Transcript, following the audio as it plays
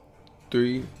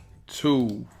3,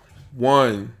 2,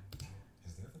 1.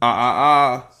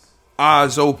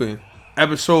 Eyes open.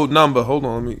 Episode number. Hold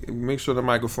on, let me make sure the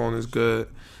microphone is good.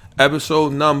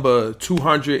 Episode number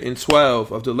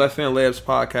 212 of the Left Hand Labs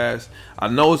podcast. I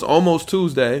know it's almost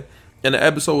Tuesday, and the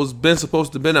episode was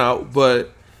supposed to been out,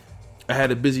 but I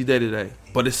had a busy day today.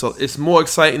 But it's more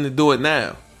exciting to do it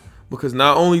now, because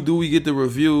not only do we get the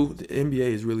review, the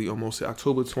NBA is really almost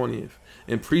October 20th,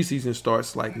 and preseason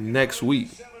starts like next week.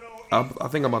 I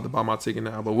think I'm about to buy my ticket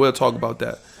now, but we'll talk about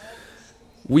that.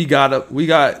 We got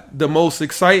the most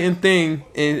exciting thing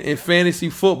in fantasy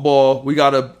football. We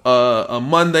got a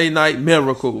Monday night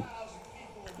miracle.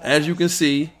 As you can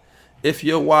see, if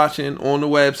you're watching on the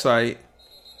website,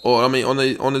 or on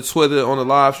the Twitter, on the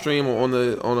live stream, or on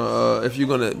the if you're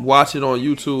gonna watch it on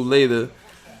YouTube later,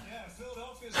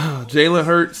 Jalen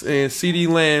Hurts and CeeDee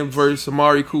Lamb versus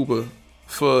Amari Cooper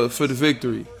for the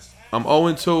victory. I'm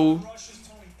 0-2.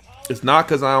 It's not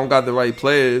because I don't got the right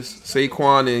players.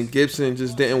 Saquon and Gibson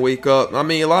just didn't wake up. I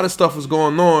mean, a lot of stuff was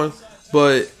going on,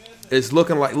 but it's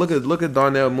looking like look at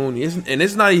Darnell Mooney.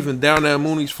 It's not even Darnell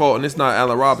Mooney's fault, and it's not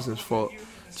Allen Robinson's fault.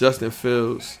 Justin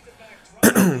Fields.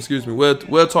 Excuse me.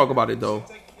 We'll talk about it though.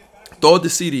 Throw it to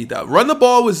CD. Run the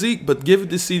ball with Zeke, but give it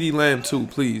to CeeDee Lamb too,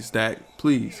 please, Dak,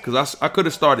 please, because I could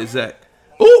have started Zach.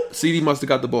 Ooh, CD must have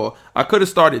got the ball. I could have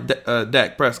started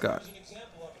Dak Prescott.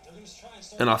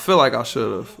 And I feel like I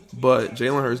should have, but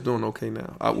Jalen Hurts doing okay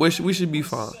now. I wish we should be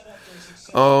fine.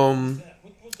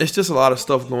 It's just a lot of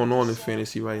stuff going on in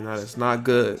fantasy right now that's not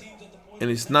good,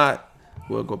 and it's not.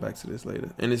 We'll go back to this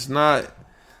later. And it's not.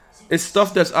 It's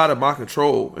stuff that's out of my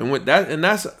control, and with that, and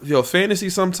that's fantasy.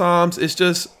 Sometimes it's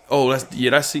just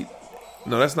that's C.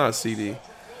 No, that's not CD.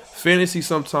 Fantasy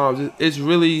sometimes it's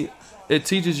really it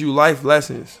teaches you life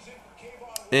lessons,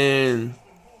 and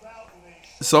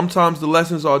sometimes the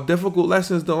lessons are difficult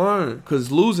lessons to learn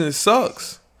because losing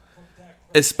sucks.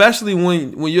 Especially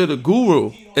when you're the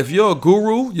guru. If you're a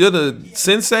guru, you're the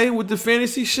sensei with the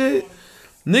fantasy shit.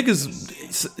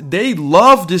 Niggas, they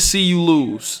love to see you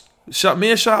lose. Me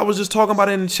and Shah was just talking about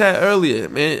it in the chat earlier.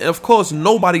 Man, of course,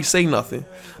 nobody say nothing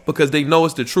because they know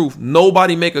it's the truth.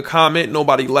 Nobody make a comment.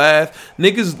 Nobody laugh.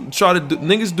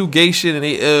 Niggas do gay shit and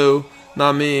they ill. Know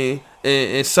what I mean?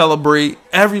 And celebrate.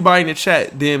 Everybody in the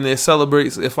chat damn near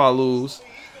celebrates if I lose.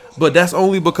 But that's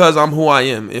only because I'm who I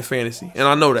am in fantasy. And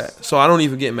I know that. So I don't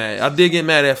even get mad. I did get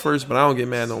mad at first, but I don't get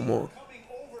mad no more.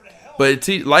 But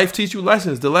life teach you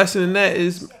lessons. The lesson in that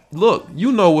is, look,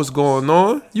 you know what's going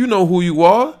on. You know who you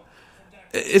are.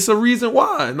 It's a reason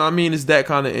why. And I mean, it's that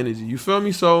kind of energy. You feel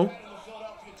me? So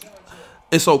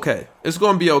it's okay. It's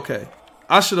going to be okay.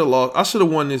 I should have lost. I should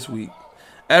have won this week.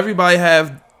 Everybody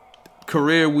have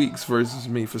career weeks versus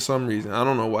me for some reason. I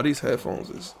don't know why these headphones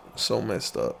is so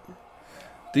messed up.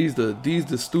 These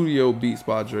the studio Beats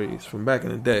by Dre's from back in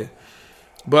the day.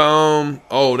 But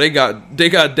they got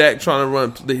Dak trying to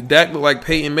run. Dak look like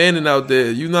Peyton Manning out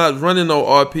there. You not running no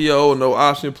RPO or no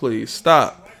option plays.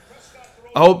 Stop.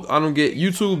 I hope I don't get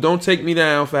YouTube. Don't take me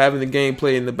down for having the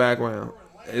gameplay in the background.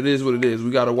 It is what it is. We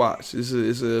gotta watch.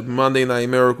 It's a Monday night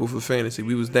miracle for fantasy.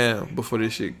 We was down before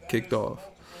this shit kicked off.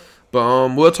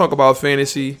 But we'll talk about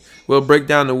fantasy. We'll break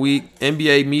down the week.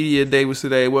 NBA Media Day was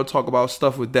today. We'll talk about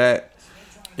stuff with that.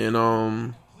 And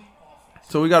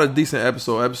so we got a decent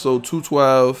episode. Episode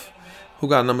 212. Who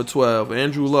got number 12?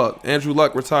 Andrew Luck. Andrew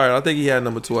Luck retired. I think he had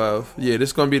number 12. Yeah, this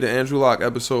is gonna be the Andrew Luck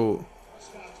episode.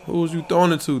 Who was you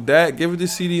throwing it to? Dak? Give it to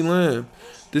CeeDee Lamb.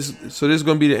 This is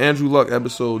gonna be the Andrew Luck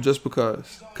episode just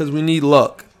because. Because we need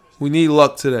luck. We need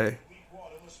luck today.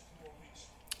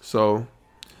 So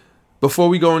before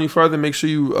we go any further, make sure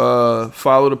you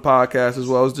follow the podcast as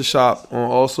well as the shop on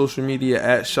all social media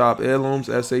at Shop Heirlooms,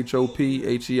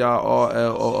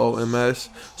 ShopHeirlooms,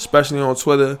 especially on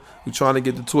Twitter. We're trying to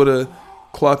get the Twitter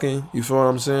clucking, you feel what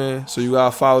I'm saying? So you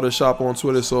gotta follow the shop on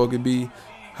Twitter so it can be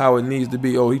how it needs to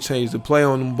be. Oh, he changed the play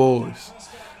on them boys.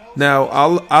 Now,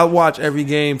 I'll watch every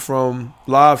game from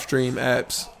live stream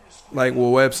apps,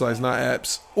 websites, not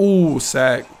apps. Ooh,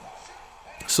 sack.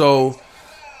 So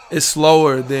it's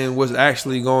slower than what's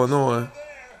actually going on.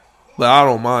 But I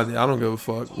don't mind it. I don't give a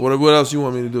fuck. What else you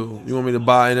want me to do? You want me to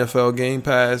buy NFL Game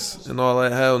Pass and all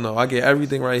that? Hell no. I get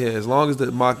everything right here. As long as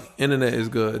my internet is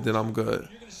good, then I'm good.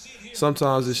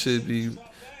 Sometimes it should be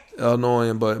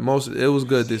annoying, but it was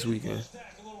good this weekend.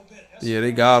 Yeah,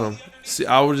 they got him. See,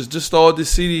 I would just start the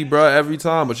CD, bro, every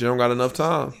time, but you don't got enough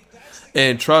time.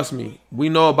 And trust me, we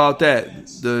know about that.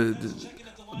 The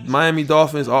Miami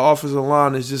Dolphins, our offensive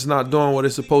line is just not doing what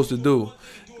it's supposed to do.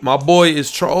 My boy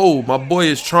is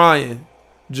trying.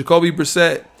 Jacoby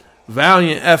Brissett,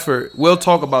 valiant effort. We'll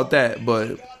talk about that,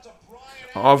 but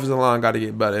our offensive line got to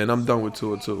get better, and I'm done with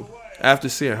 2-2. after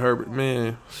seeing Herbert,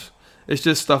 man, it's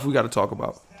just stuff we got to talk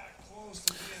about.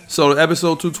 So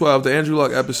episode 212, the Andrew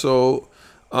Luck episode.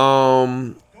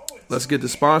 Let's get the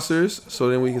sponsors so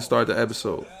then we can start the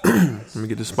episode. Let me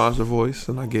get the sponsor voice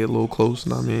and I get a little close,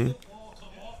 you know what I mean?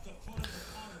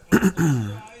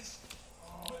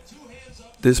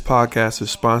 This podcast is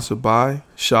sponsored by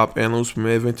Shop Antlers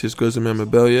Premier Vintage Goods and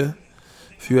Memorabilia.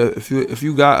 If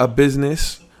you got a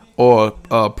business or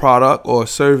a product or a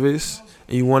service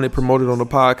and you want it promoted on the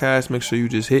podcast, make sure you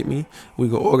just hit me. We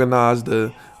can organize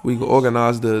the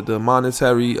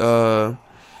monetary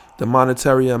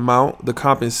amount, the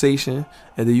compensation,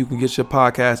 and then you can get your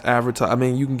podcast advertised. I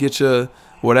mean, you can get your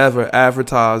whatever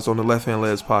advertised on the Left Hand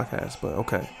Ledge podcast. But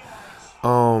okay,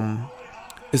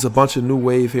 it's a bunch of new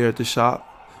wave here at the shop.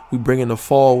 We bringing the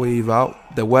fall wave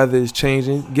out. The weather is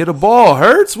changing. Get a ball,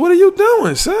 Hurts. What are you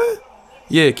doing, son?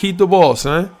 Yeah, keep the ball,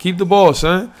 son. Keep the ball,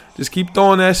 son. Just keep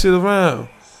throwing that shit around.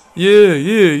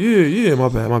 Yeah. My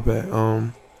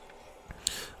bad.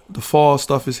 The fall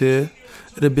stuff is here.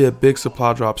 It'll be a big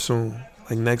supply drop soon.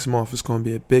 Like next month, it's going to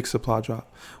be a big supply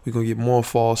drop. We're going to get more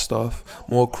fall stuff,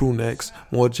 more crew necks,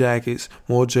 more jackets,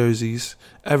 more jerseys,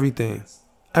 everything.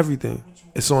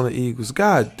 It's on the Eagles.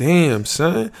 God damn,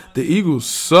 son. The Eagles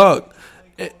suck.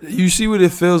 You see what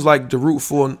it feels like to root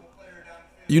for.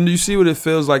 You see what it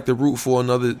feels like to root for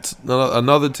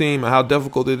another team and how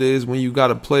difficult it is when you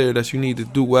got a player that you need to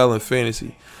do well in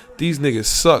fantasy. These niggas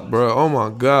suck, bro. Oh, my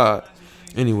God.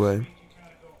 Anyway.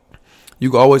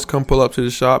 You can always come pull up to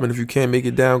the shop, and if you can't make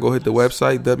it down, go hit the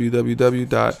website,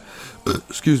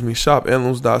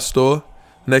 www.shopendlums.store.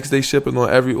 Next day shipping on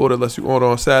every order unless you order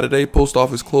on Saturday. Post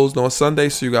office closed on Sunday,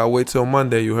 so you gotta wait till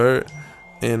Monday, you heard?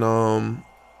 And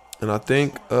I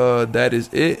think that is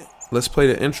it. Let's play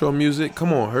the intro music.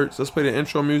 Come on, Hurts. Let's play the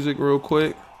intro music real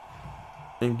quick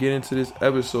and get into this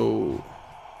episode.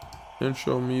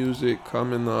 Intro music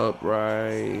coming up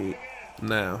right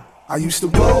now. I used to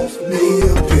roll me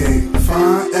a big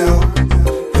fine L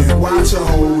and watch a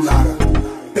whole lot of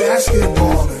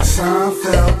basketball and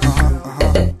Seinfeld.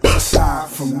 Aside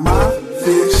from my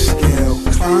fish scale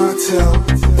clientele,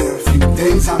 there are a few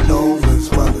things I know as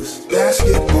well as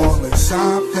basketball and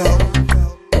Seinfeld.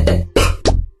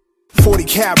 40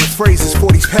 carats, phrases,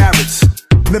 40 parrots.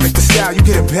 Mimic the style, you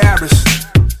get embarrassed.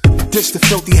 Ditch the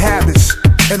filthy habits.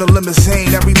 In a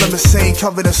limousine, every limousine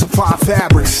covered in supply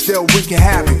fabrics. Still wreaking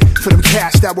havoc for them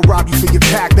cash that will rob you for your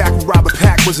pack. Back when Robert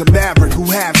Pack was a maverick who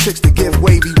had chicks to give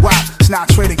wavy wop. It's not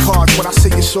trading cards when I see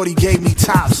your shorty gave me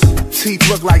tops. Teeth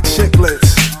look like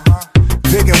chiclets,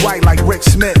 big and white like Rick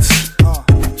Smith's.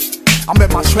 I'm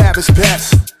at my Travis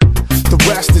best. The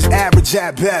rest is average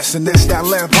at best, and this that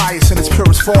land bias in its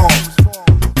purest form.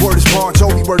 Word is Bon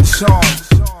Jovi, word is Sean.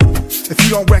 If you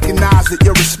don't recognize that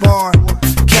you respond,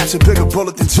 catch a bigger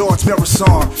bullet than George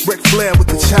Marathon. Ric Flair with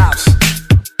the chops,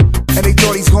 and they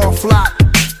thought he's gonna flop.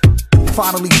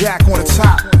 Finally back on the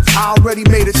top. I already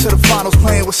made it to the finals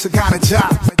playing with Sagana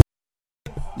Job.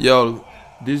 Yo,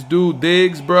 this dude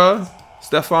Diggs, bruh.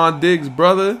 Stephon Diggs'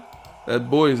 brother. That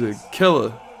boy is a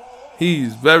killer.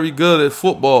 He's very good at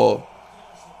football.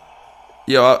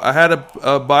 Yo, I had I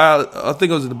think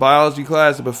it was in the biology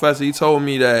class, the professor, he told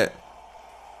me that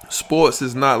sports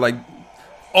is not like,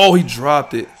 oh, he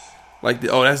dropped it. Like,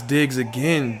 that's Diggs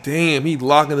again. Damn, he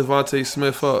locking Devontae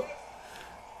Smith up.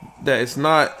 That it's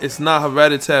not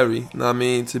hereditary, you know what I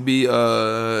mean, to be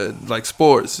like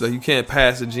sports. Like, you can't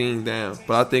pass a gene down.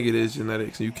 But I think it is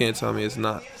genetics, and you can't tell me it's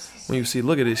not. When you see,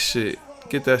 look at this shit.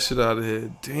 Get that shit out of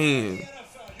here. Damn.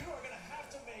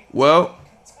 Well,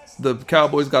 the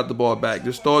Cowboys got the ball back.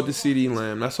 Just throw it to CeeDee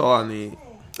Lamb. That's all I need.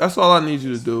 That's all I need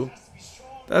you to do.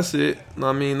 That's it. No,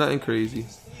 I mean, nothing crazy.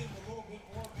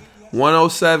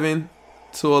 107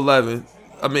 to 11.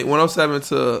 I mean, 107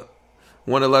 to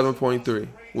 111.3.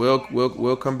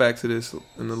 We'll come back to this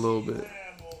in a little bit.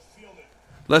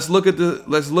 Let's look at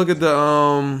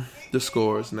the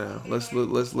scores now. Let's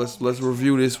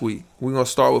review this week. We're gonna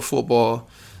start with football,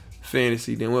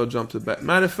 fantasy, then we'll jump to back.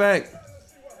 Matter of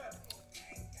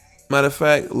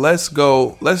fact, let's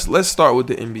go. Let's start with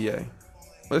the NBA.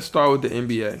 Let's start with the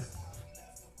NBA.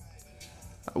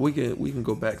 We can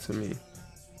go back to me.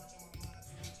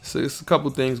 So it's a couple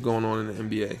things going on in the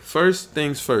NBA. First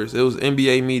things first, it was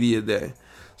NBA Media Day.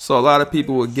 So a lot of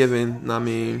people were giving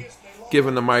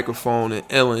the microphone and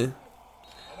Ellen.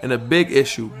 And a big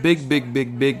issue, big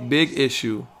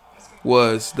issue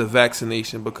was the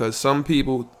vaccination, because some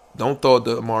people don't throw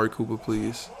the Amari Cooper,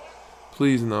 please.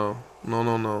 Please, no.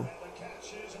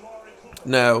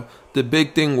 Now, the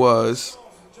big thing was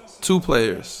 2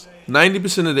 players.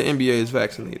 90% of the NBA is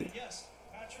vaccinated,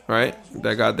 right?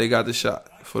 They got the shot.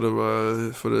 for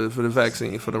the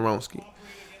vaccine for the Ronski.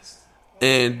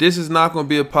 And this is not going to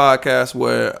be a podcast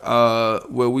where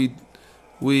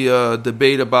we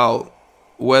debate about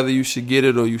whether you should get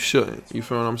it or you shouldn't. You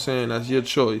feel what I'm saying? That's your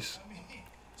choice.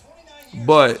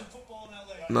 But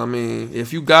I mean,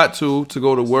 if you got to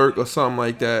go to work or something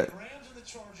like that,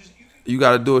 you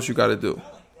got to do what you got to do.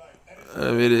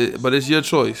 I mean, but it's your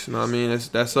choice. You know what I mean?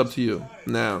 That's up to you.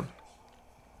 Now,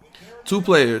 2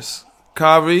 players,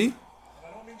 Kyrie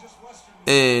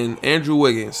and Andrew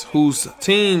Wiggins, whose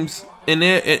teams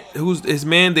who's is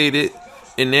mandated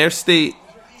in their state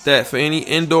that for any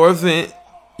indoor event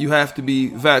you have to be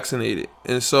vaccinated.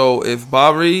 And so if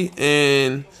Bari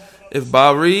and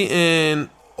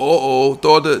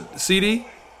throw the CD,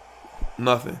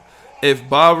 nothing. If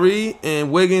Bari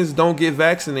and Wiggins don't get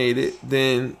vaccinated,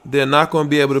 then they're not going to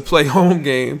be able to play home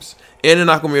games, and they're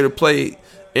not going to be able to play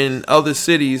in other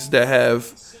cities that have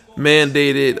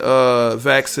mandated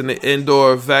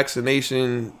indoor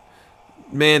vaccination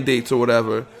mandates or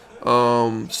whatever.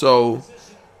 So,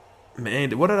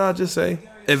 man, what did I just say?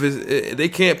 They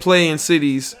can't play in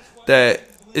cities that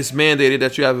it's mandated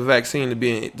that you have a vaccine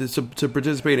to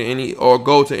participate in any or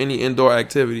go to any indoor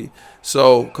activity.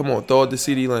 So come on, throw out the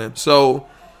CD lamb. So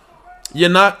you're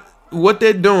not. What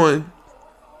they're doing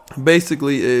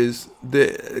basically is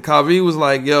that Kyrie was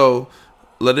like, "Yo,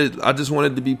 I just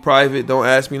wanted to be private. Don't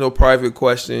ask me no private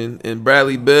question." And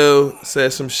Bradley Beal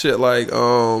said some shit like,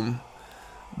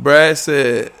 Brad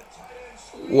said,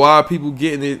 "Why are people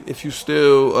getting it if you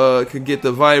still could get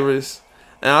the virus?"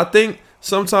 And I think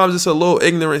sometimes it's a little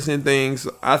ignorance in things.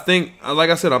 I think,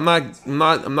 like I said, I'm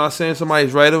not saying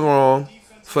somebody's right or wrong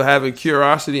for having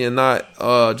curiosity and not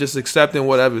just accepting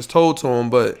whatever's told to them.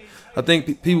 But I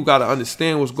think people got to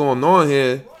understand what's going on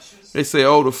here. They say,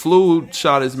 "Oh, the flu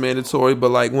shot is mandatory," but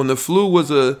like when the flu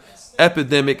was a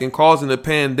epidemic and causing a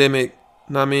pandemic,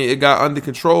 I mean, it got under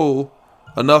control.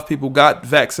 Enough people got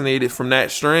vaccinated from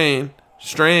that strain,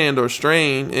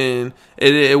 and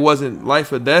it wasn't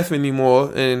life or death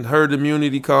anymore, and herd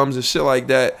immunity comes and shit like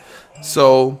that.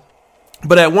 So,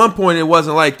 but at one point it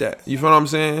wasn't like that. You feel what I'm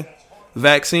saying?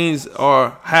 Vaccines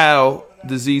are how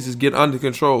diseases get under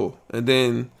control, and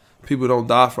then people don't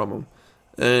die from them.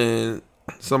 And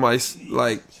somebody's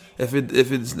like, if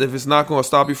it's not going to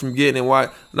stop you from getting it, why?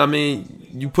 I mean,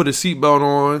 you put a seatbelt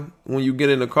on when you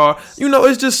get in the car. You know,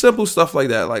 it's just simple stuff like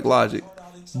that, like logic.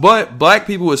 But black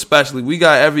people especially, we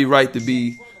got every right to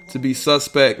be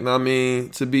suspect. I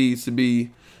mean, to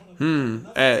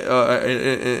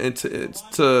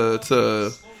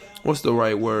what's the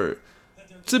right word?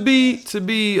 To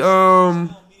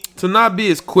not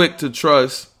be as quick to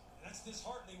trust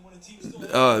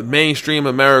mainstream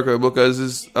America,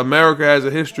 because America has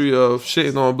a history of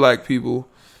shitting on black people,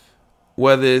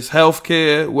 whether it's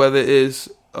healthcare, whether it's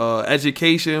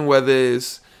education, whether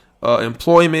it's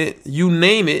employment, you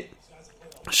name it.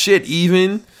 Shit,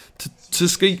 even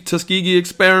Tuskegee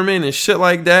experiment and shit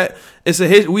like that. It's a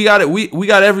hit. We got it. We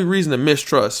got every reason to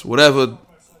mistrust whatever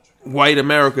white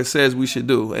America says we should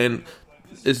do, and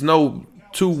it's no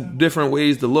two different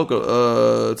ways to look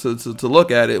to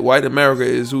look at it. White America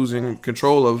is who's in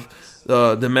control of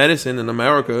the medicine in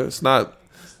America. It's not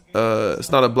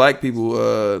a black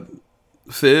people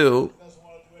field.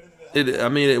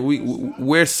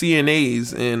 We're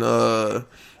CNAs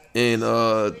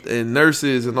and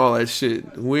nurses and all that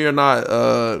shit. We're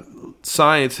not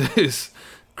scientists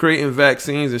creating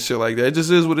vaccines and shit like that. It just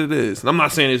is what it is. And I'm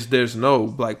not saying there's no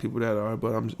black people that are,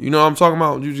 but I'm talking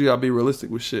about. Usually, I'll be realistic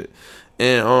with shit.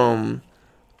 And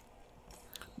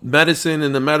medicine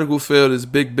in the medical field is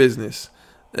big business.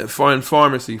 In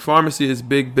pharmacy is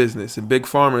big business, and big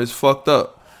pharma is fucked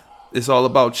up. It's all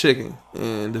about chicken,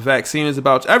 and the vaccine is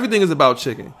about everything is about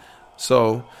chicken.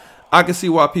 So I can see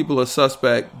why people are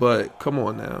suspect, but come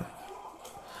on now.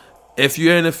 If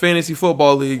you're in a fantasy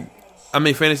football league,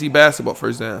 fantasy basketball, for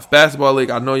example, basketball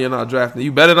league, I know you're not drafting.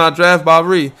 You better not draft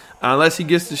Bobby unless he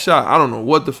gets the shot. I don't know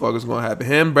what the fuck is going to happen.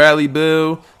 Him, Bradley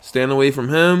Beal, stand away from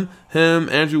him,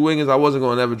 Andrew Wiggins. I wasn't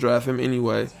going to ever draft him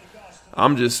anyway.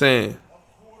 I'm just saying,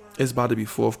 it's about to be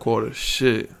fourth quarter.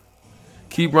 Shit.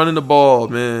 Keep running the ball,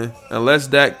 man.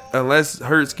 Unless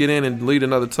Hurts get in and lead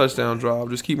another touchdown drive,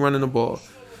 just keep running the ball.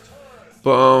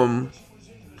 But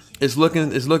it's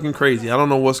looking crazy. I don't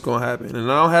know what's gonna happen, and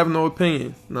I don't have no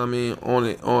opinion. On it,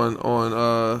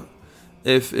 on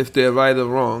if they're right or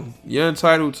wrong. You're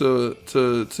entitled to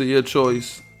your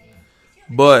choice,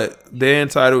 but they're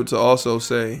entitled to also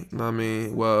say,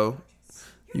 well,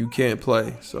 you can't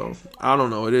play. So I don't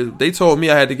know. It is. They told me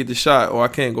I had to get the shot, or I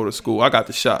can't go to school. I got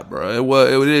the shot, bro.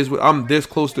 It is. I'm this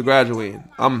close to graduating.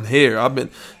 I'm here. I've been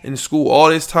in school all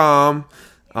this time.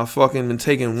 I've fucking been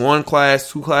taking 1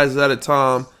 class, 2 classes at a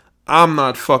time. I'm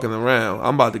not fucking around.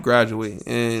 I'm about to graduate.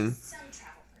 And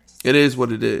it is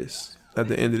what it is at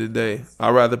the end of the day.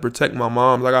 I'd rather protect my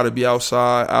moms. I got to be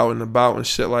outside, out and about and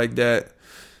shit like that.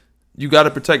 You got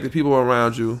to protect the people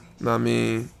around you. You know what I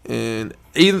mean? And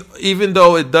even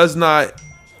though it does not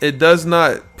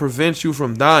prevent you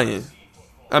from dying.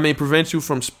 I mean, prevent you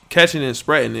from catching it and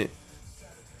spreading it.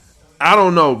 I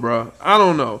don't know, bro. I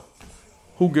don't know.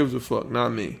 Who gives a fuck? Not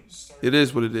me. It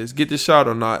is what it is. Get the shot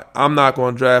or not. I'm not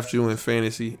going to draft you in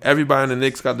fantasy. Everybody in the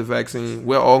Knicks got the vaccine.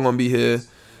 We're all going to be here.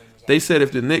 They said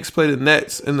if the Knicks play the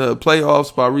Nets in the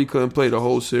playoffs, Barry couldn't play the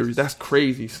whole series. That's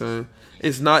crazy, son.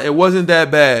 It's not. It wasn't that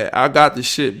bad. I got the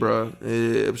shit, bro.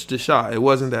 It was the shot. It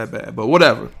wasn't that bad. But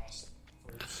whatever.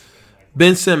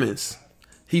 Ben Simmons.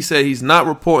 He said he's not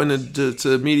reporting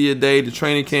to media day, to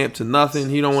training camp, to nothing.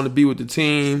 He don't want to be with the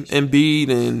team. Embiid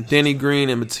and Danny Green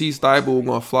and Matisse Thybulle were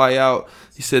going to fly out.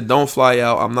 He said, don't fly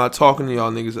out. I'm not talking to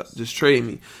y'all niggas. Just trade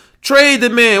me. Trade the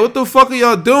man. What the fuck are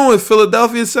y'all doing?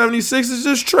 Philadelphia 76ers,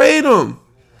 just trade him.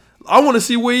 I want to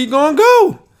see where he going to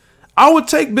go. I would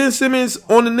take Ben Simmons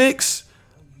on the Knicks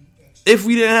if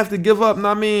we didn't have to give up.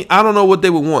 I mean, I don't know what they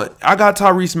would want. I got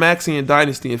Tyrese Maxey in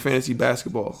Dynasty and fantasy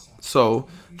basketball. So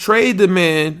trade the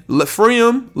man, free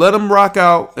him, let him rock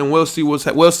out, and we'll see what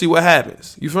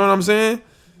happens. You feel what I'm saying?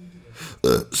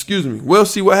 Excuse me. We'll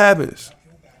see what happens.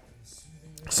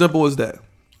 Simple as that.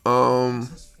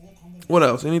 What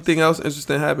else? Anything else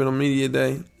interesting happened on media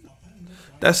day?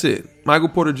 That's it. Michael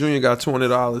Porter Jr. got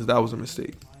 $200. That was a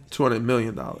mistake. $200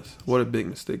 million. What a big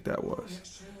mistake that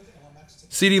was.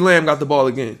 CeeDee Lamb got the ball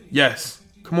again. Yes.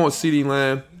 Come on, CeeDee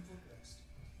Lamb.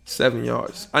 7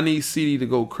 yards. I need CeeDee to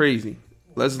go crazy.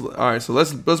 Let's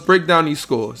break down these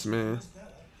scores, man.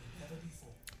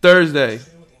 Thursday,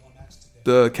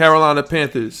 the Carolina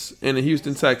Panthers and the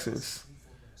Houston Texans.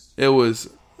 It was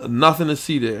nothing to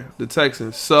see there. The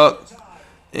Texans suck,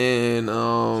 and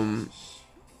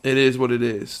it is what it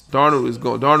is.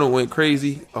 Darnold went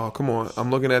crazy. Oh, come on.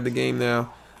 I'm looking at the game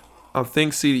now. I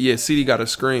think CeeDee got a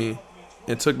screen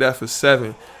and took that for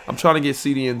 7. I'm trying to get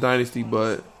CeeDee in Dynasty,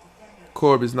 but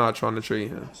Corb is not trying to trade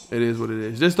him. It is what it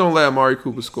is. Just don't let Amari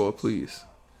Cooper score, please.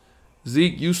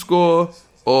 Zeke, you score,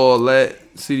 or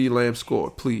let CeeDee Lamb score,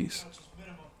 please.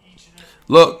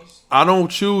 Look, I don't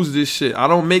choose this shit. I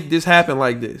don't make this happen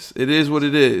like this. It is what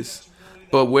it is.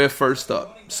 But we're first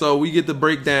up. So we get the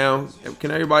breakdown.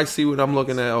 Can everybody see what I'm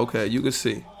looking at? Okay, you can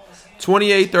see.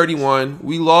 28-31.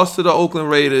 We lost to the Oakland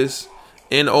Raiders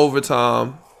in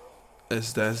overtime.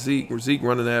 That's Zeke. Zeke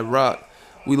running that rock.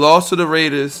 We lost to the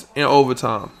Raiders in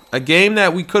overtime. A game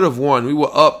that we could have won. We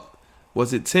were up,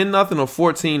 was it 10-0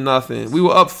 or 14-0? We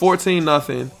were up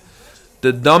 14-0.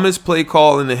 The dumbest play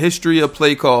call in the history of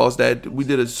play calls, that we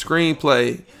did a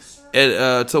screenplay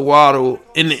to Waddle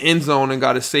in the end zone and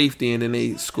got a safety, and then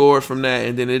they scored from that,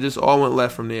 and then it just all went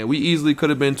left from there. We easily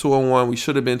could have been 2-1. We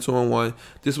should have been 2-1.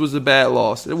 This was a bad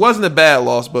loss. It wasn't a bad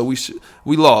loss, but we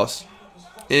lost.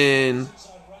 And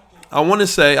I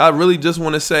really just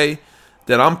want to say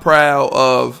that I'm proud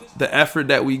of the effort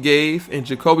that we gave, and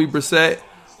Jacoby Brissett,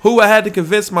 who I had to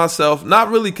convince myself, not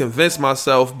really convince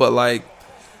myself, but like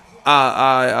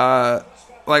I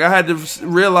had to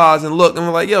realize and look, and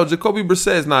I'm like, yo, Jacoby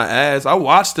Brissett is not ass. I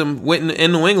watched him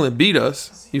in New England beat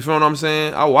us. You feel what I'm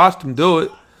saying? I watched him do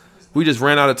it. We just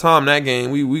ran out of time that game.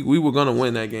 We were gonna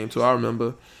win that game too. I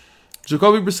remember.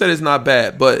 Jacoby Brissett is not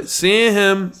bad, but seeing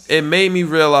him, it made me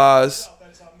realize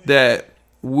that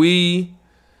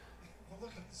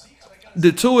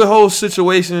the Tua whole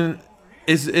situation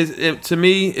is to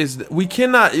me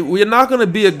we're not going to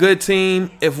be a good team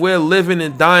if we're living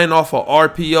and dying off of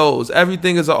RPOs.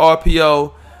 Everything is an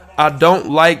RPO. I don't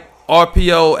like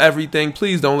RPO everything.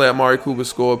 Please don't let Amari Cooper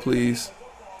score, please.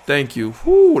 Thank you.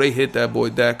 Whoo, they hit that boy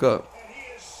Dak up.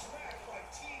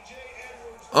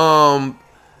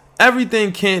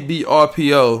 Everything can't be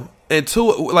RPO. And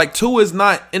Tua is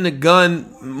not in the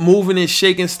gun, moving and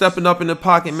shaking, stepping up in the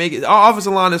pocket, making. Our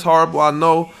offensive line is horrible, I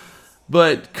know,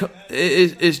 but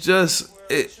it's just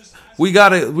we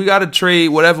gotta trade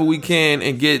whatever we can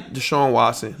and get Deshaun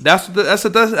Watson. That's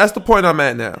the point I'm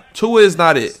at now. Tua is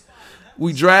not it.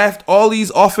 We draft all these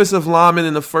offensive linemen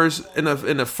in the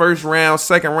first round,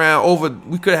 second round.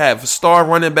 We could have star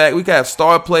running back, we could have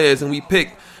star players, and we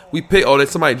pick. Oh, that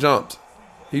somebody jumped.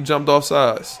 He jumped off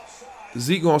sides.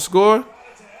 Zeke gonna score.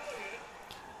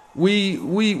 We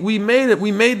made it.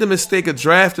 We made the mistake of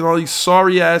drafting all these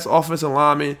sorry ass offensive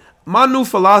linemen. My new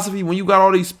philosophy, when you got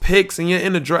all these picks and you're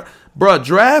in the draft,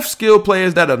 draft skill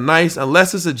players that are nice.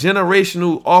 Unless it's a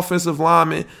generational offensive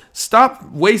lineman, stop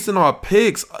wasting our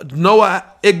picks. Noah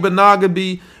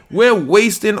Igbenogany, We're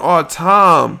wasting our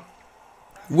time.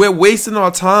 We're wasting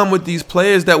our time with these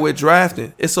players that we're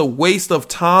drafting. It's a waste of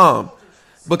time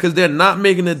because they're not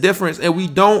making a difference, and we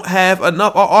don't have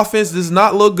enough. Our offense does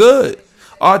not look good.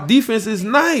 Our defense is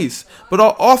nice, but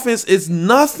our offense is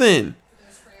nothing.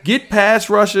 Get pass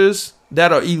rushers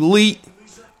that are elite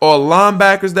or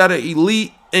linebackers that are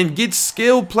elite and get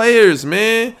skilled players,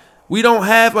 man. We don't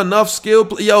have enough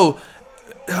skilled.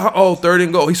 Third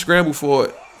and goal. He scrambled for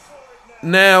it.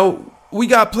 Now, we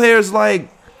got players like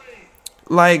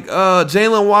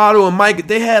Jalen Waddle and Mike.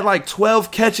 They had like 12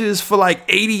 catches for like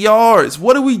 80 yards.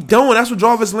 What are we doing? That's what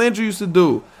Jarvis Landry used to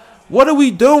do. What are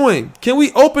we doing? Can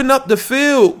we open up the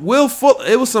field?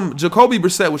 It was some Jacoby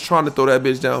Brissett was trying to throw that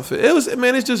bitch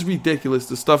downfield. It's just ridiculous,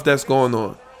 the stuff that's going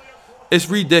on. It's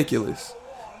ridiculous.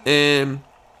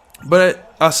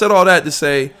 But I said all that to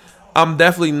say I'm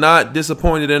definitely not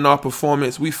disappointed in our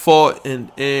performance. We fought and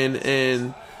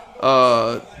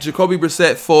Jacoby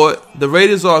Brissett fought. The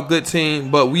Raiders are a good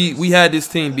team, but we had this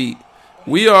team beat.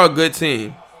 We are a good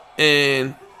team.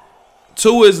 And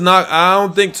Tua is not. I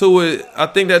don't think Tua. I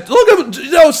think that. Look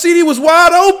at CD was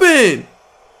wide open.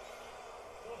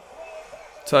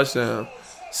 Touchdown.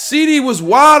 CD was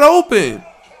wide open.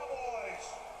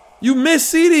 You missed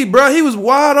CD, bro. He was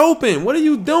wide open. What are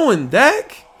you doing,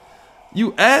 Dak?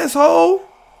 You asshole.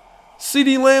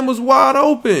 CD Lamb was wide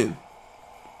open.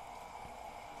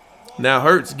 Now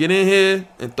Hurts, get in here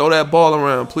and throw that ball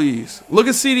around, please. Look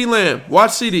at CD Lamb.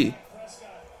 Watch CD.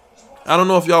 I don't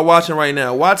know if y'all watching right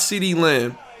now. Watch CD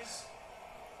Lamb.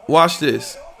 Watch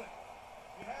this.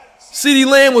 CD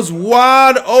Lamb was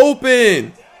wide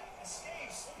open.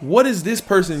 What is this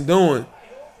person doing?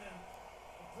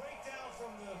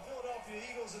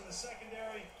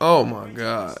 Oh my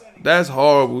God. That's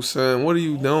horrible, son. What are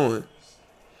you doing?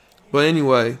 But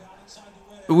anyway,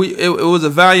 it was a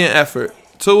valiant effort.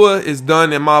 Tua is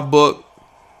done in my book.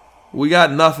 We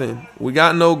got nothing. We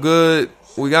got no good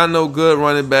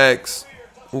running backs.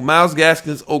 Well, Myles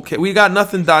Gaskin's okay. We got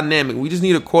nothing dynamic. We just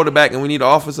need a quarterback and we need an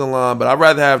offensive line. But I'd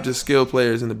rather have just skilled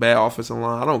players in the bad offensive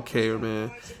line. I don't care,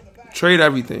 man. Trade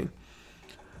everything.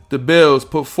 The Bills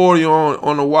put 40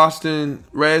 on the Washington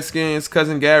Redskins.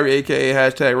 Cousin Gary, a.k.a.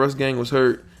 hashtag Russ Gang, was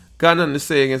hurt. Got nothing to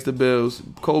say against the Bills.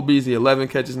 Cole Beasley, 11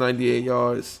 catches, 98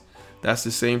 yards. That's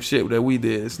the same shit that we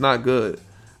did. It's not good.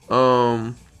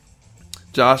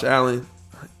 Josh Allen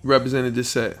represented this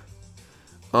set.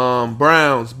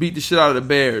 Browns beat the shit out of the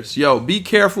Bears. Yo, be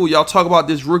careful. Y'all talk about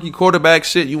this rookie quarterback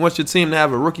shit. You want your team to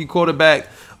have a rookie quarterback.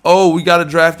 Oh, we got to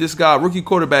draft this guy. Rookie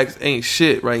quarterbacks ain't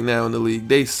shit right now in the league.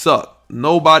 They suck.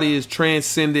 Nobody is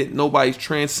transcendent. Nobody's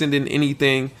transcending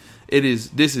anything.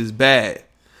 This is bad.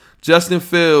 Justin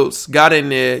Fields got in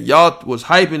there. Y'all was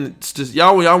hyping.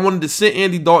 Y'all wanted to sit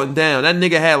Andy Dalton down. That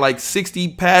nigga had like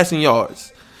 60 passing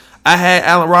yards. I had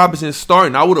Allen Robinson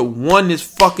starting. I would have won this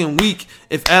fucking week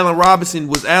if Allen Robinson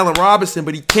was Allen Robinson,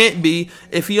 but he can't be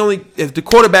if the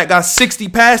quarterback got 60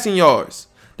 passing yards.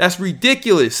 That's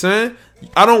ridiculous, son.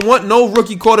 I don't want no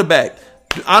rookie quarterback.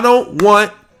 I don't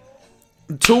want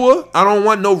Tua. I don't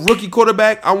want no rookie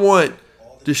quarterback. I want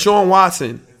Deshaun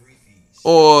Watson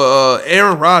or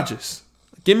Aaron Rodgers.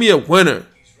 Give me a winner.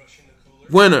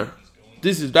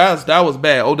 That was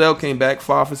bad. Odell came back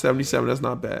 5 for 77. That's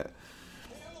not bad.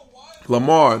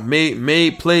 Lamar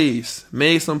made plays,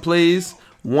 made some plays,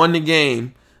 won the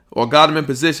game, or got him in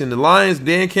position. The Lions,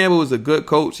 Dan Campbell was a good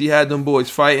coach. He had them boys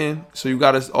fighting, so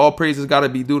all praises got to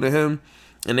be due to him.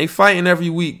 And they fighting every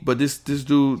week, but this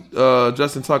dude,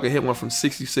 Justin Tucker, hit one from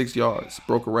 66 yards,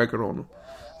 broke a record on him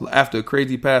after a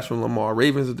crazy pass from Lamar.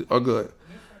 Ravens are good.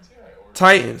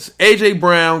 Titans, A.J.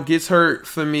 Brown gets hurt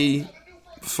for me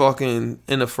fucking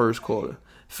in the first quarter.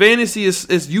 Fantasy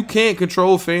is you can't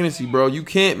control fantasy, bro. You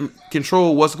can't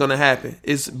control what's going to happen.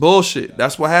 It's bullshit.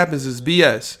 That's what happens. It's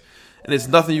BS. And there's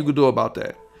nothing you can do about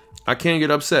that. I can't get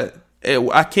upset.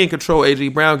 I can't control A.J.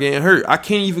 Brown getting hurt. I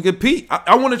can't even compete.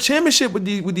 I won a championship with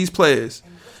these players.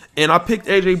 And I picked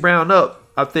A.J. Brown up,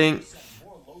 I think,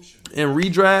 in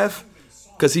redraft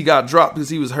because he got dropped because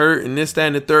he was hurt and this, that,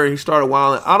 and the third. And he started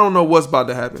wilding. I don't know what's about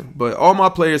to happen. But all my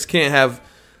players can't have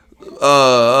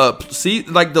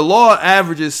like the law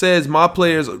averages says my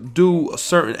players do a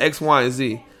certain X, Y, and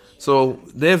Z. So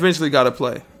they eventually got to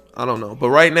play. I don't know. But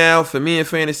right now, for me in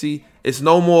fantasy, it's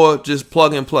no more just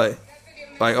plug and play.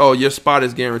 Like, oh, your spot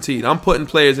is guaranteed. I'm putting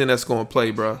players in that's going to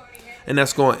play, bro. And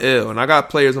that's going ill. And I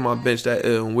got players on my bench that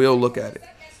ill, and we'll look at it.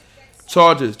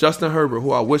 Chargers, Justin Herbert,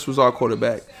 who I wish was our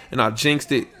quarterback. And I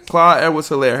jinxed it. Clyde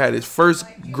Edwards-Helaire had his first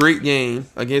great game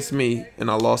against me,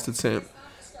 and I lost to Temp.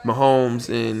 Mahomes,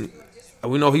 and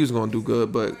we know he was going to do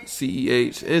good, but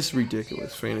CEH, it's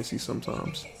ridiculous fantasy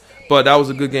sometimes. But that was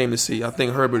a good game to see. I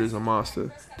think Herbert is a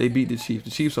monster. They beat the Chiefs.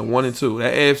 The Chiefs are 1-2.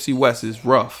 That AFC West is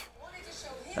rough.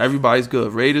 Everybody's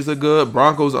good. Raiders are good.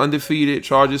 Broncos undefeated.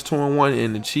 Chargers 2-1,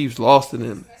 and the Chiefs lost to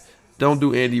them. Don't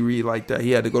do Andy Reid like that.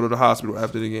 He had to go to the hospital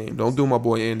after the game. Don't do my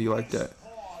boy Andy like that.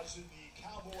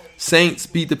 Saints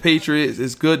beat the Patriots.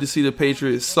 It's good to see the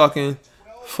Patriots sucking.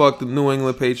 Fuck the New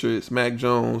England Patriots, Mac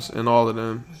Jones, and all of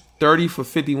them. 30 for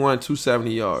 51,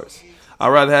 270 yards. I'd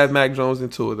rather have Mac Jones than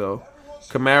Tua, though.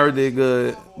 Kamara did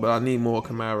good, but I need more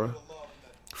Kamara.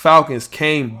 Falcons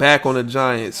came back on the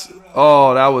Giants.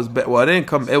 Oh, that was bad. Well, it didn't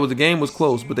come. The game was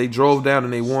close, but they drove down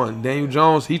and they won. Daniel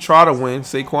Jones, he tried to win.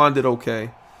 Saquon did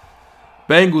okay.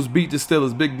 Bengals beat the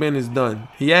Steelers. Big Ben is done.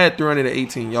 He had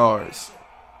 318 yards.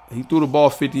 He threw the ball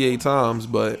 58 times,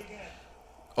 but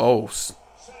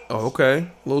okay,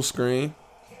 little screen.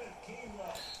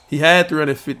 He had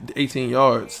 318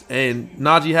 yards, and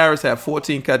Najee Harris had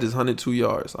 14 catches, 102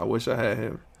 yards. I wish I had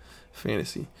him.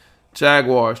 Fantasy.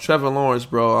 Jaguars, Trevor Lawrence,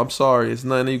 bro. I'm sorry, it's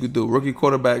nothing you could do. Rookie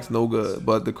quarterback's no good,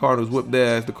 but the Cardinals whipped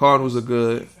their ass. The Cardinals are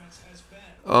good.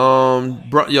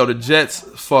 The Jets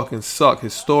fucking suck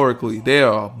historically. They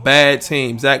are a bad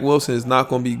team. Zach Wilson is not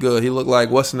gonna be good. He looked like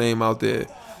what's the name out there?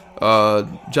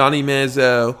 Johnny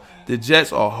Manziel. The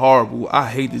Jets are horrible. I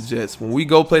hate the Jets. When we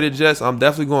go play the Jets, I'm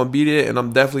definitely going to be there, and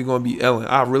I'm definitely going to be Ellen.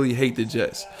 I really hate the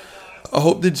Jets. I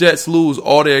hope the Jets lose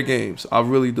all their games. I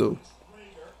really do.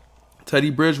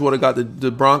 Teddy Bridgewater got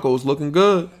the Broncos looking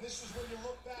good.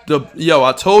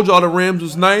 I told y'all the Rams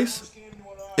was nice,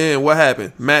 and what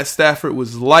happened? Matt Stafford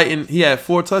was lighting. He had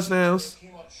 4 touchdowns.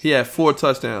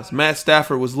 Matt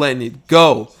Stafford was letting it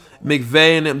go.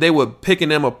 McVay and them, they were picking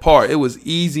them apart. It was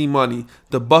easy money.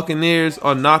 The Buccaneers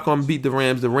are not going to beat the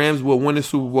Rams. The Rams will win the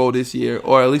Super Bowl this year,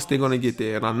 or at least they're going to get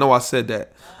there. And I know I said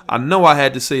that. I know I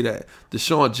had to say that.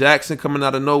 Deshaun Jackson coming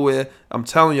out of nowhere. I'm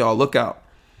telling y'all, look out.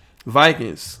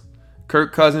 Vikings.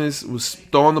 Kirk Cousins was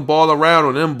throwing the ball around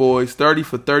on them boys. 30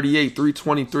 for 38,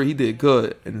 323. He did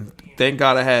good. And thank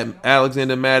God I had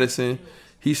Alexander Madison.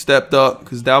 He stepped up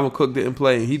because Dalvin Cook didn't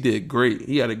play, and he did great.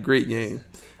 He had a great game.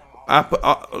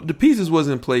 The pieces was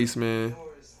in place, man.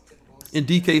 And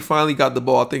DK finally got the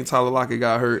ball. I think Tyler Lockett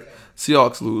got hurt.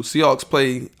 Seahawks lose. Seahawks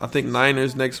play, I think,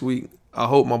 Niners next week. I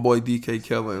hope my boy DK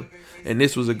kill him. And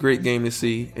this was a great game to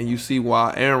see. And you see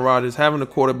why Aaron Rodgers, having a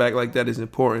quarterback like that is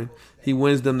important. He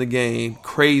wins them the game.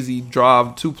 Crazy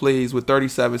drive, 2 plays with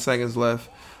 37 seconds left.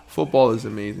 Football is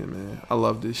amazing, man. I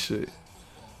love this shit.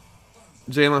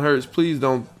 Jalen Hurts, please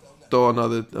don't throw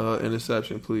another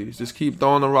interception, please. Just keep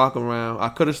throwing the rock around. I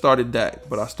could have started Dak,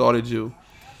 but I started you.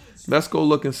 Let's go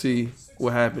look and see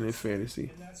what happened in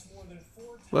fantasy.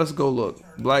 Let's go look.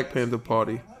 Black Panther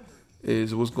Party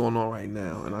is what's going on right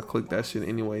now, and I clicked that shit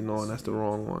anyway, knowing that's the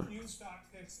wrong one.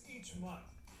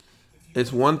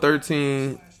 It's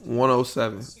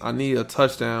 113-107. I need a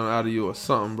touchdown out of you or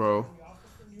something, bro.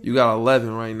 You got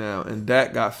 11 right now, and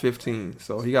Dak got 15,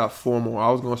 so he got 4 more. I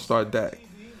was going to start Dak.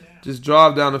 Just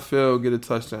drive down the field, get a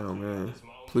touchdown, man.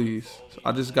 Please.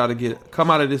 I just got to come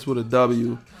out of this with a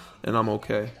W, and I'm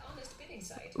okay.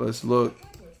 Let's look.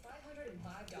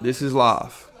 This is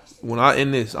live. When I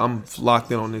end this, I'm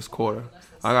locked in on this quarter.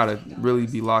 I got to really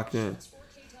be locked in.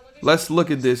 Let's look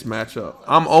at this matchup.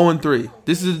 I'm 0-3.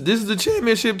 This is the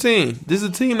championship team. This is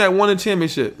a team that won the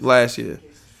championship last year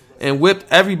and whipped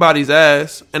everybody's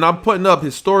ass. And I'm putting up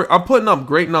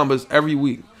great numbers every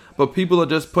week. But people are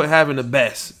just having the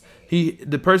best.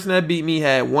 The person that beat me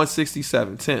had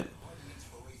 167, 10.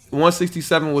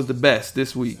 167 was the best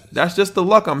this week. That's just the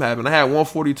luck I'm having. I had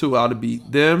 142. I would have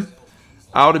beat them.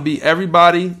 I would have beat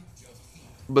everybody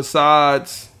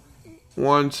besides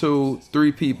 1, 2,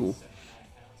 3 people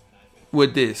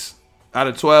with this. Out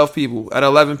of 12 people, out of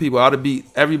 11 people, I would have beat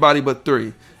everybody but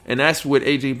 3. And that's with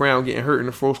A.J. Brown getting hurt in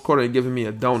the first quarter and giving me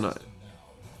a donut.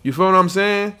 You feel what I'm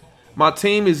saying? My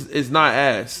team is not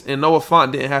ass, and Noah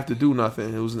Fant didn't have to do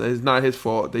nothing. It's not his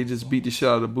fault. They just beat the shit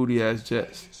out of the booty ass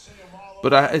Jets.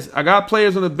 But I got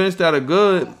players on the bench that are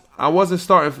good. I wasn't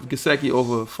starting Gesicki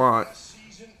over Fant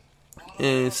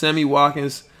and Sammy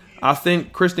Watkins. I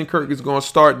think Christian Kirk is going to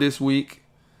start this week.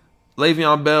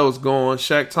 Le'Veon Bell is gone.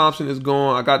 Shaq Thompson is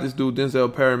gone. I got this dude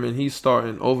Denzel Perryman. He's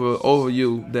starting over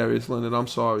you, Darius Leonard. I'm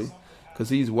sorry, because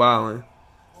he's wilding.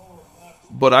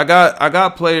 But I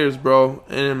got players, bro,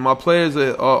 and my players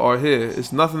are here.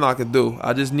 It's nothing I can do.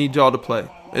 I just need y'all to play.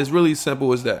 It's really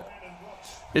simple as that.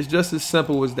 It's just as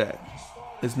simple as that.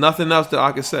 It's nothing else that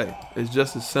I can say. It's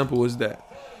just as simple as that.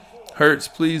 Hurts,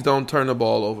 please don't turn the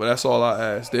ball over. That's all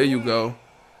I ask. There you go.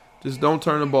 Just don't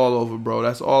turn the ball over, bro.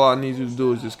 That's all I need you to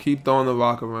do is just keep throwing the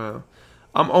rock around.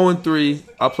 I'm 0-3.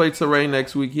 I play Teray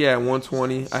next week. He had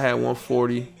 120. I had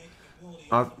 140.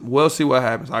 We'll see what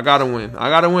happens. I gotta win. I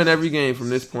gotta win every game from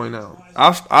this point out.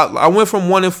 I went from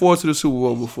 1-4 to the Super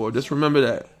Bowl before. Just remember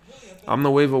that. I'm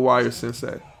the waiver wire since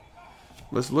that.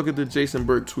 Let's look at the Jason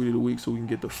Burke tweet of the week so we can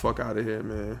get the fuck out of here,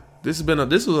 man. This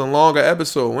was a longer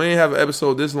episode. We ain't have an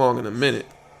episode this long in a minute.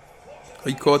 Oh,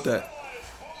 you caught that?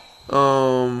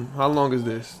 How long is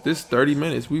this? This 30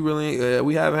 minutes. We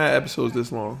haven't had episodes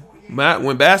this long.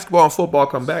 When basketball and football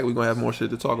come back, we're gonna have more shit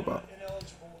to talk about.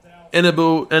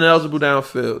 Ineligible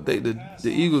downfield.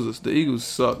 The Eagles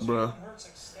suck, bro.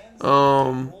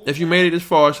 If you made it this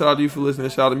far, shout out to you for listening.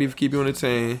 Shout out to me for keeping you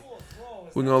entertained.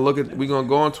 We're gonna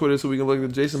go on Twitter so we can look at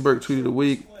the Jason Burke tweet of the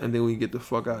week, and then we can get the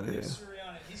fuck out of here.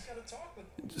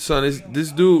 Son,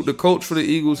 this dude, the coach for the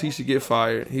Eagles, he should get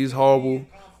fired. He's horrible,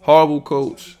 horrible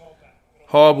coach,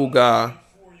 horrible guy.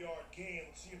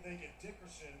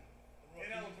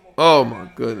 Oh my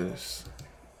goodness,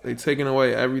 they taking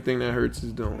away everything that Hurts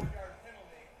is doing.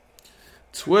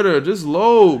 Twitter, just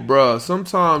load, bruh.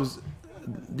 Sometimes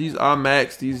these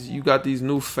IMAX, you got these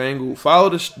newfangled. Follow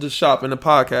the shop and the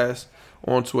podcast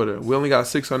on Twitter. We only got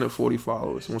 640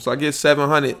 followers. Once I get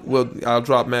 700, I'll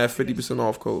drop mad 50%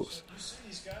 off codes.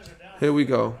 Here we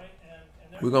go.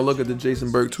 We're gonna look at the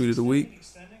Jason Burke tweet of the week.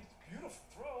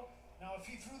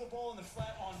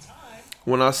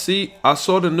 When I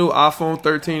saw the new iPhone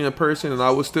 13 in person, and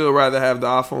I would still rather have the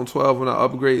iPhone 12 when I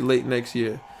upgrade late next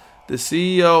year. The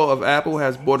CEO of Apple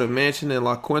has bought a mansion in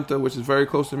La Quinta, which is very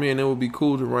close to me, and it would be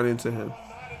cool to run into him.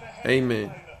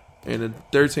 Amen. And the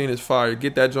 13 is fire.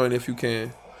 Get that joint if you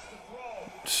can.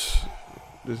 This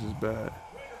is bad.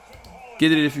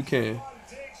 Get it if you can.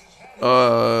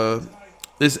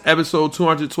 This is episode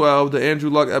 212, the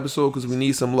Andrew Luck episode, because we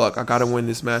need some luck. I gotta win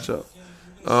this matchup.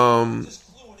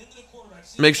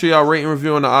 Make sure y'all rate and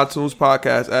review on the iTunes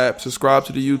podcast app. Subscribe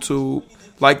to the YouTube.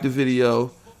 Like the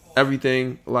video.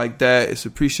 Everything like that. It's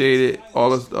appreciated.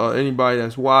 Anybody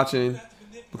that's watching,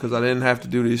 because I didn't have to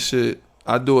do this shit.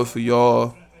 I do it for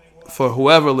y'all. For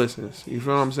whoever listens. You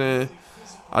feel what I'm saying?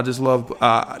 I just love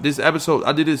this episode.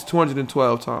 I did this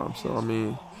 212 times. So, I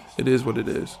mean, it is what it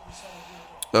is.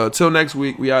 Till next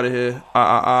week, we out of here.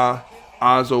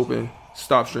 Eyes open.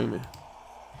 Stop streaming.